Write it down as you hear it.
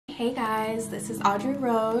Hey guys, this is Audrey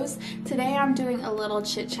Rose. Today I'm doing a little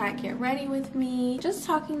chit chat, get ready with me, just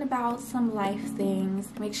talking about some life things.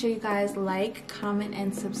 Make sure you guys like, comment,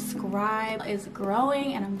 and subscribe. It's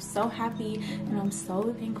growing and I'm so happy and I'm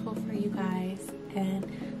so thankful for you guys. And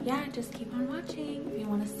yeah, just keep on watching if you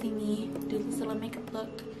want to see me do this little makeup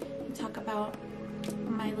look and talk about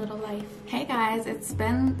my little life. Hey guys, it's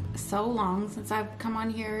been so long since I've come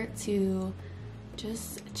on here to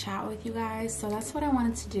just chat with you guys, so that's what I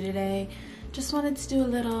wanted to do today. Just wanted to do a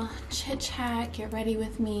little chit chat, get ready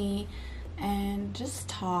with me, and just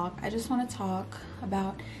talk. I just want to talk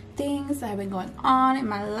about things that have been going on in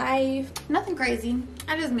my life. Nothing crazy,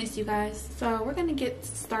 I just miss you guys. So we're gonna get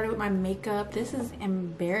started with my makeup. This is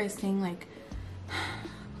embarrassing, like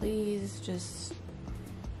please just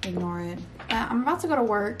ignore it. I'm about to go to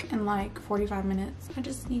work in like 45 minutes. I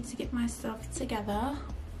just need to get myself together.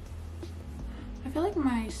 I feel like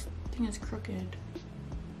my thing is crooked,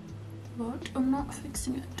 but I'm not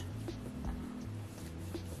fixing it.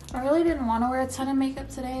 I really didn't want to wear a ton of makeup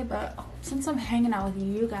today, but since I'm hanging out with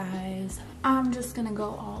you guys, I'm just gonna go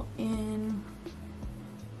all in.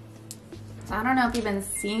 So I don't know if you've been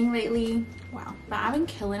seeing lately, wow, but I've been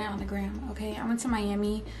killing it on the gram, okay? I went to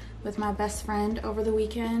Miami with my best friend over the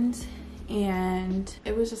weekend, and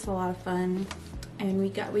it was just a lot of fun, and we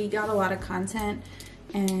got a lot of content.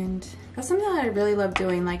 And that's something that I really love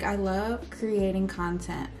doing. Like, I love creating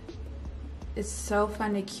content. It's so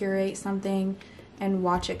fun to curate something and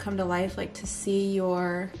watch it come to life, like to see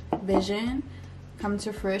your vision come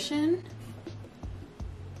to fruition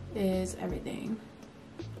is everything.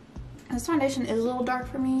 This foundation is a little dark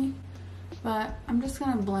for me, but I'm just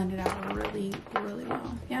gonna blend it out really, really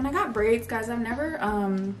well. Yeah, and I got braids, guys. I've never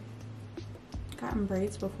gotten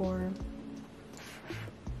braids before.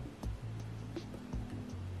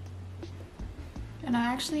 And I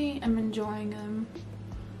actually am enjoying them.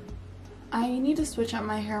 I need to switch up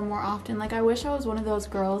my hair more often. Like, I wish I was one of those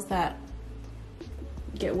girls that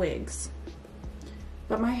get wigs.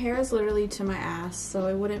 But my hair is literally to my ass, so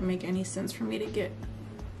it wouldn't make any sense for me to get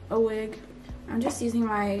a wig. I'm just using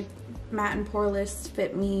my Matte and Poreless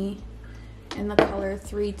Fit Me in the color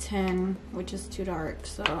 310, which is too dark,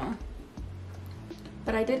 so.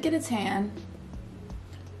 But I did get a tan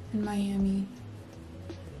in Miami,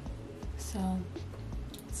 so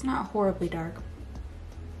it's not horribly dark,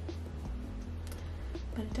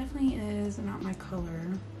 but it definitely is not my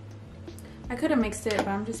color. I could have mixed it, but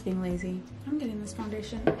I'm just being lazy. I'm getting this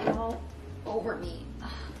foundation all over me.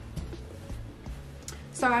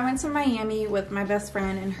 So I went to Miami with my best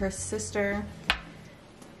friend and her sister,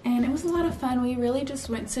 and it was a lot of fun. We really just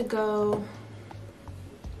went to go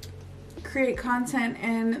create content,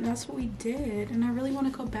 and that's what we did. And I really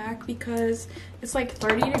want to go back because it's like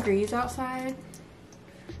 30 degrees outside.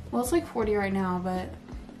 Well, it's like 40 right now, but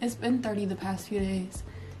it's been 30 the past few days,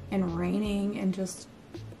 and raining and just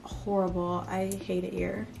horrible. I hate it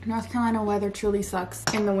here. North Carolina weather truly sucks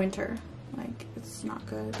in the winter. Like, it's not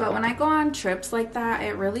good. But when I go on trips like that,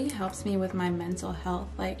 it really helps me with my mental health.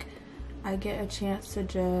 Like, I get a chance to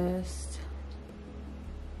just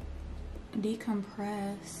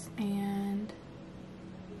decompress and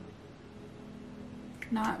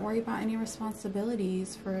not worry about any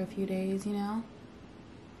responsibilities for a few days, you know?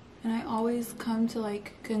 And I always come to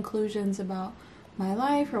like conclusions about my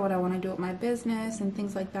life or what I want to do with my business and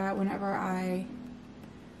things like that whenever I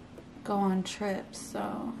go on trips,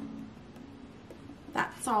 so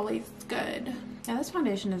that's always good. Yeah, this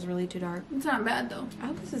foundation is really too dark. It's not bad though. I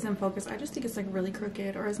hope this is in focus. I just think it's like really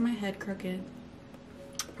crooked, or is my head crooked?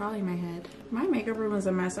 Probably my head. My makeup room is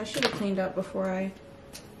a mess. I should have cleaned up before I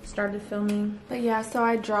started filming. But yeah, so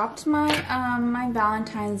I dropped my my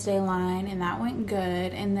Valentine's Day line, and that went good.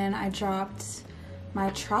 And then I dropped my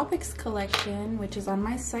Tropics collection, which is on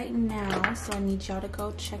my site now, so I need y'all to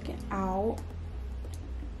go check it out.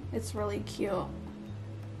 It's really cute,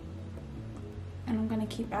 and I'm gonna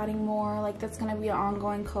keep adding more. Like, that's gonna be an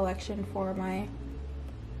ongoing collection for my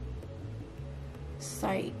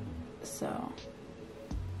site. So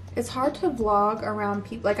it's hard to vlog around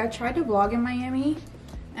people. Like, I tried to vlog in Miami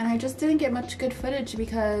and I just didn't get much good footage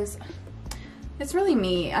because it's really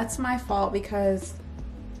me. That's my fault, because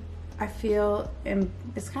I feel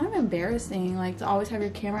it's kind of embarrassing, like, to always have your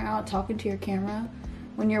camera out talking to your camera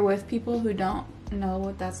when you're with people who don't know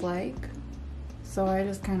what that's like. So I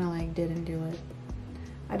just kind of like didn't do it.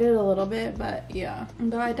 I did a little bit, but yeah.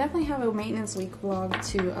 Though I definitely have a maintenance week vlog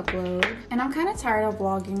to upload. And I'm kind of tired of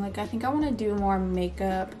vlogging. Like, I think I want to do more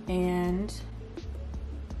makeup and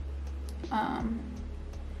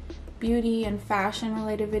beauty and fashion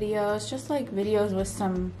related videos. Just like videos with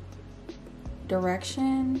some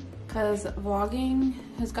direction, because vlogging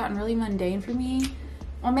has gotten really mundane for me.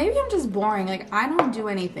 Or maybe I'm just boring. Like, I don't do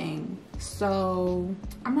anything, so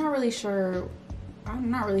I'm not really sure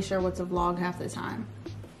what to vlog half the time,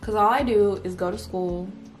 because all I do is go to school,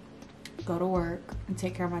 go to work, and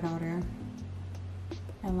take care of my daughter,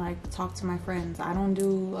 and like talk to my friends. I don't do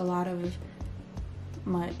a lot of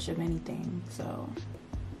much of anything. So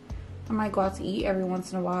I might go out to eat every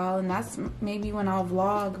once in a while, and that's maybe when I'll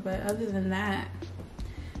vlog, but other than that,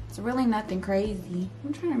 it's really nothing crazy.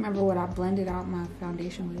 I'm trying to remember what I blended out my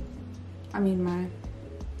foundation with. I mean my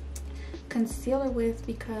concealer with,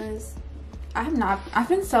 because I've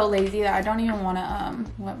been so lazy that I don't even want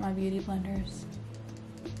to wet my beauty blenders.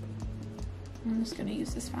 I'm just gonna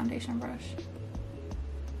use this foundation brush.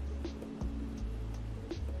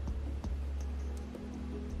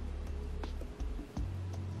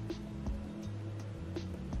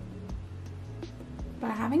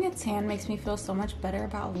 But having a tan makes me feel so much better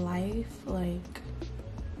about life. Like,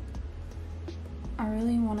 I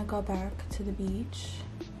really want to go back to the beach.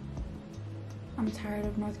 I'm tired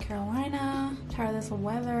of North Carolina, tired of this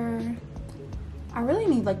weather. I really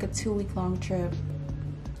need like a 2-week-long trip.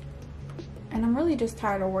 And I'm really just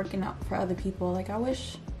tired of working out for other people. Like, I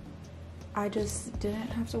wish I just didn't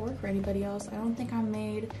have to work for anybody else. I don't think I'm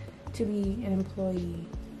made to be an employee.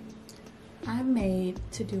 I'm made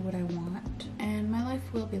to do what I want, and my life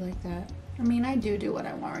will be like that. I mean, I do what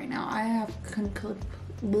I want right now. I have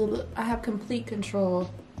complete control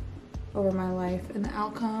over my life and the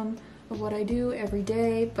outcome of what I do every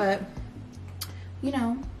day, but you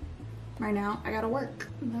know, right now I gotta work.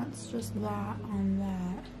 That's just that on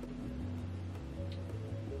that.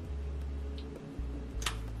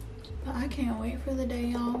 But I can't wait for the day,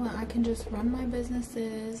 y'all, when I can just run my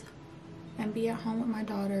businesses and be at home with my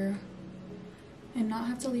daughter and not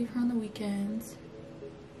have to leave her on the weekends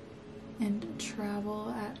and travel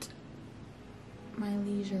at my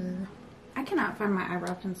leisure. I cannot find my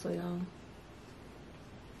eyebrow pencil, y'all.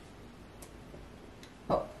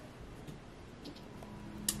 Oh,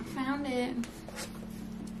 found it.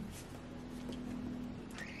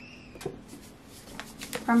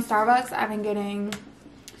 From Starbucks, I've been getting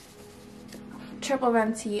triple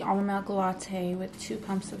venti almond milk latte with 2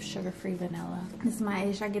 pumps of sugar-free vanilla. This is my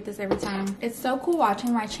age. I get this every time. It's so cool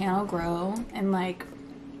watching my channel grow and like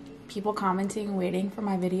people commenting, waiting for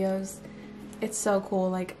my videos. It's so cool.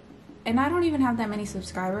 Like, and I don't even have that many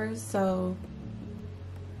subscribers, so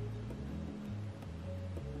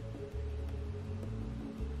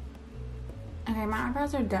okay, my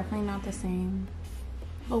eyebrows are definitely not the same,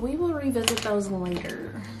 but we will revisit those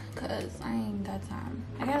later because I ain't got time.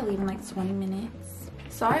 I gotta leave in like 20 minutes.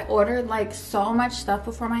 So I ordered like so much stuff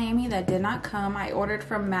before Miami that did not come. I ordered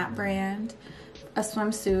from Matte Brand a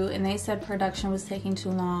swimsuit and they said production was taking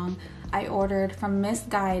too long. I ordered from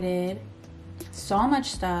Misguided so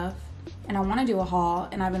much stuff, and I want to do a haul,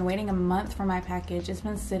 and I've been waiting a month for my package. It's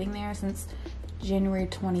been sitting there since January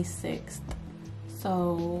 26th.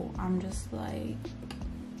 So I'm just like,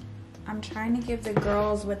 I'm trying to give the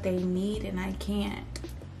girls what they need and I can't,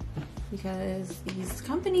 because these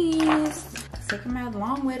companies taking mad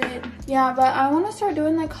long with it. Yeah, but I want to start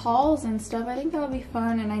doing like hauls and stuff. I think that would be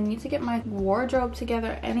fun, and I need to get my wardrobe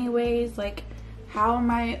together anyways. Like, how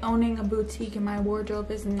am I owning a boutique and my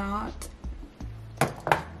wardrobe is not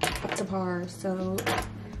up to par? So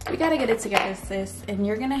we gotta get it together, sis, and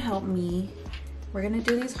you're gonna help me. We're gonna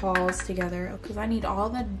do these hauls together because I need all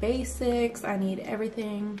the basics. I need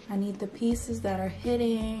everything. I need the pieces that are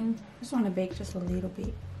hitting. I just want to bake just a little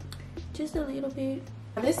bit. Just a little bit.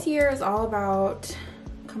 This year is all about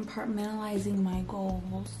compartmentalizing my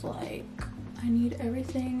goals. Like, I need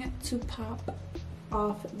everything to pop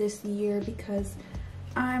off this year because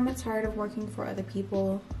I'm tired of working for other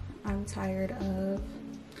people. I'm tired of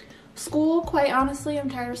school, quite honestly. I'm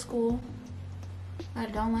tired of school. I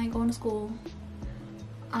don't like going to school.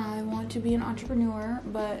 I want to be an entrepreneur,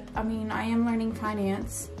 but I mean, I am learning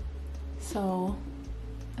finance, so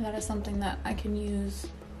that is something that I can use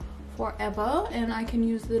forever, and I can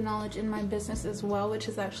use the knowledge in my business as well, which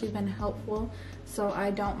has actually been helpful, so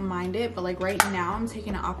I don't mind it. But like right now I'm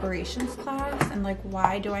taking an operations class, and like,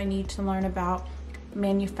 why do I need to learn about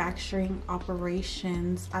manufacturing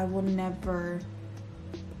operations? I will never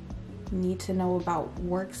need to know about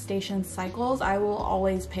workstation cycles. I will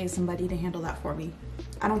always pay somebody to handle that for me.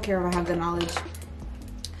 I don't care if I have the knowledge.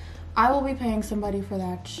 I will be paying somebody for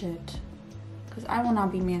that shit because I will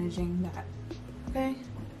not be managing that. Okay?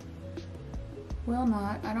 Will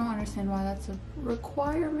not. I don't understand why that's a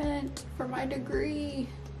requirement for my degree.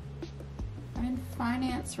 I'm in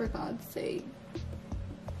finance, for God's sake.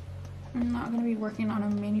 I'm not gonna be working on a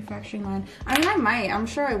manufacturing line. I mean, I might. I'm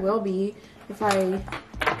sure I will be if I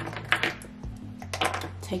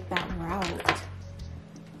take that route.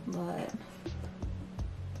 But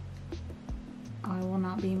I will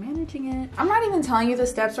not be managing it. I'm not even telling you the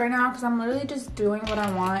steps right now because I'm literally just doing what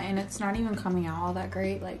I want and it's not even coming out all that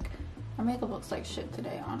great. Like, my makeup looks like shit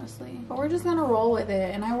today, honestly. But we're just gonna roll with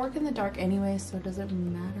it. And I work in the dark anyway, so does it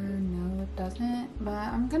matter? No, it doesn't. But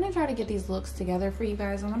I'm gonna try to get these looks together for you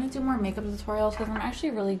guys. I wanna do more makeup tutorials because I'm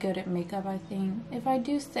actually really good at makeup, I think, if I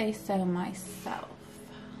do say so myself.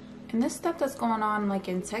 And this stuff that's going on like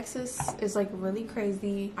in Texas is like really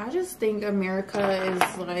crazy. I just think America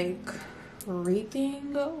is like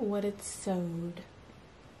reaping what it sowed,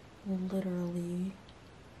 literally.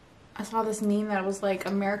 I saw this meme that was like,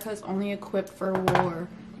 America is only equipped for war,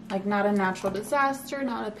 like not a natural disaster,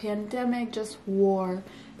 not a pandemic, just war.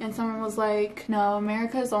 And someone was like, no,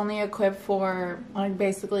 America is only equipped for like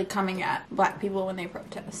basically coming at black people when they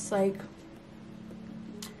protest, like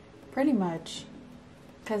pretty much,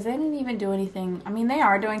 because they didn't even do anything. I mean, they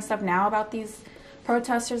are doing stuff now about these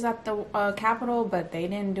protesters at the Capitol, but they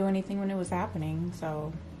didn't do anything when it was happening.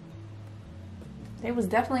 So they was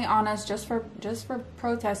definitely on us just for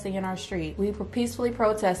protesting in our street. We were peacefully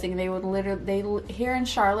protesting. They would literally, here in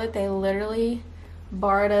Charlotte, they literally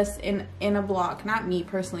barred us in a block. Not me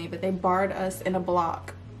personally, but they barred us in a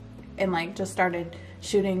block and like just started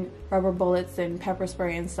shooting rubber bullets and pepper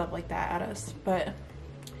spray and stuff like that at us. But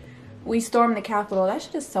we stormed the Capitol. That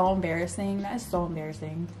shit is so embarrassing. That is so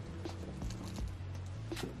embarrassing.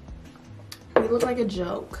 We look like a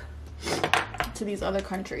joke to these other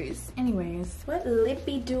countries. Anyways, what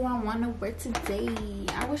lippy do I want to wear today?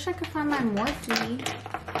 I wish I could find my Morphe.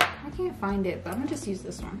 I can't find it, but I'm gonna just use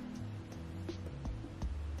this one.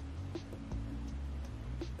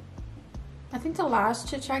 I think the last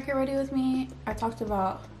chit chat Get Ready With Me, I talked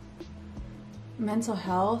about mental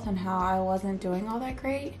health and how I wasn't doing all that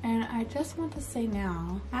great, and I just want to say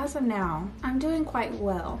now, as of now, I'm doing quite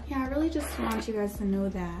well. Yeah, I really just want you guys to know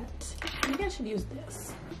that. Maybe I should use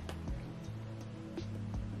this.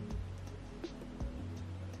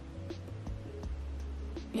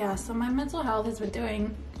 Yeah, so my mental health has been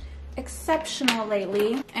doing exceptional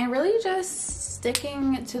lately, and really just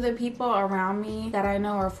sticking to the people around me that I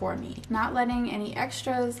know are for me, not letting any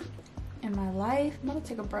extras in my life. I'm gonna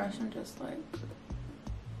take a brush and just like,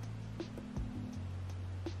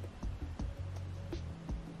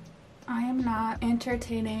 I am not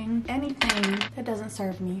entertaining anything that doesn't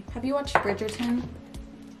serve me. Have you watched Bridgerton?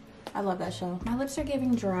 I love that show. My lips are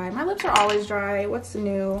getting dry. My lips are always dry. What's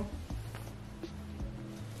new?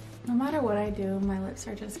 No matter what I do, my lips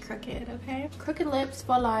are just crooked, okay? Crooked lips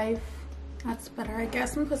for life. That's better, I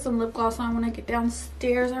guess. I'm gonna put some lip gloss on when I get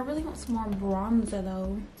downstairs. I really want some more bronzer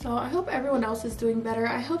though. So I hope everyone else is doing better.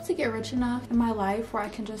 I hope to get rich enough in my life where I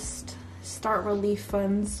can just start relief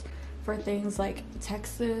funds for things like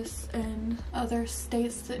Texas and other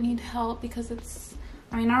states that need help, because it's,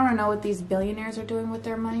 I mean, I don't know what these billionaires are doing with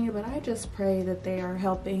their money, but I just pray that they are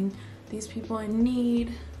helping these people in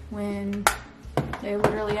need when they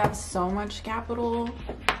literally have so much capital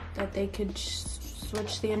that they could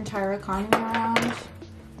switch the entire economy around.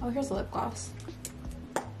 Oh, here's a lip gloss.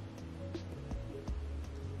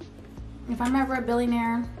 If I'm ever a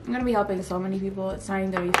billionaire, I'm gonna be helping so many people. It's not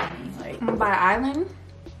even gonna be funny. Like, I'm gonna buy an island,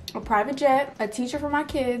 a private jet, a teacher for my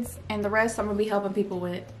kids, and the rest I'm gonna be helping people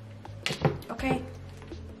with. Okay?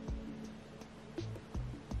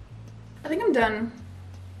 I think I'm done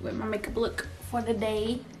with my makeup look for the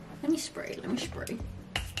day. Let me spray.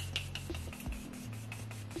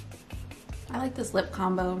 I like this lip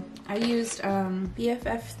combo. I used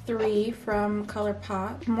BFF3 from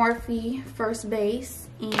ColourPop, Morphe First Base,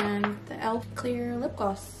 and the e.l.f. Clear Lip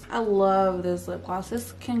Gloss. I love this lip gloss.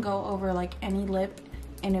 This can go over like any lip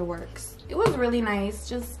and it works. It was really nice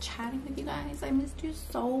just chatting with you guys. I missed you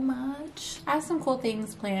so much. I have some cool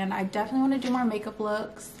things planned. I definitely want to do more makeup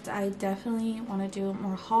looks. I definitely want to do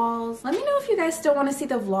more hauls. Let me know if you guys still want to see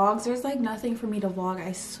the vlogs. There's like nothing for me to vlog.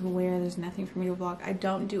 I swear there's nothing for me to vlog. I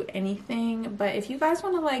don't do anything. But if you guys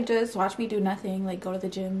want to like just watch me do nothing, like go to the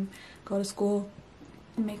gym, go to school,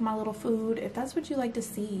 and make my little food, if that's what you like to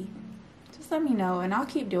see, just let me know and I'll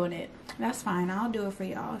keep doing it. That's fine. I'll do it for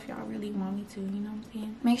y'all if y'all really want me to, you know what I'm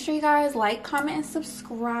saying? Make sure you guys like, comment, and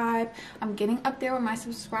subscribe. I'm getting up there with my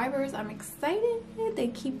subscribers. I'm excited. They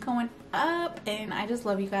keep going up and I just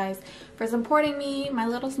love you guys for supporting me, my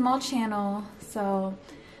little small channel. So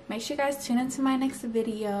make sure you guys tune into my next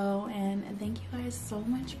video, and thank you guys so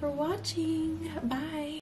much for watching. Bye.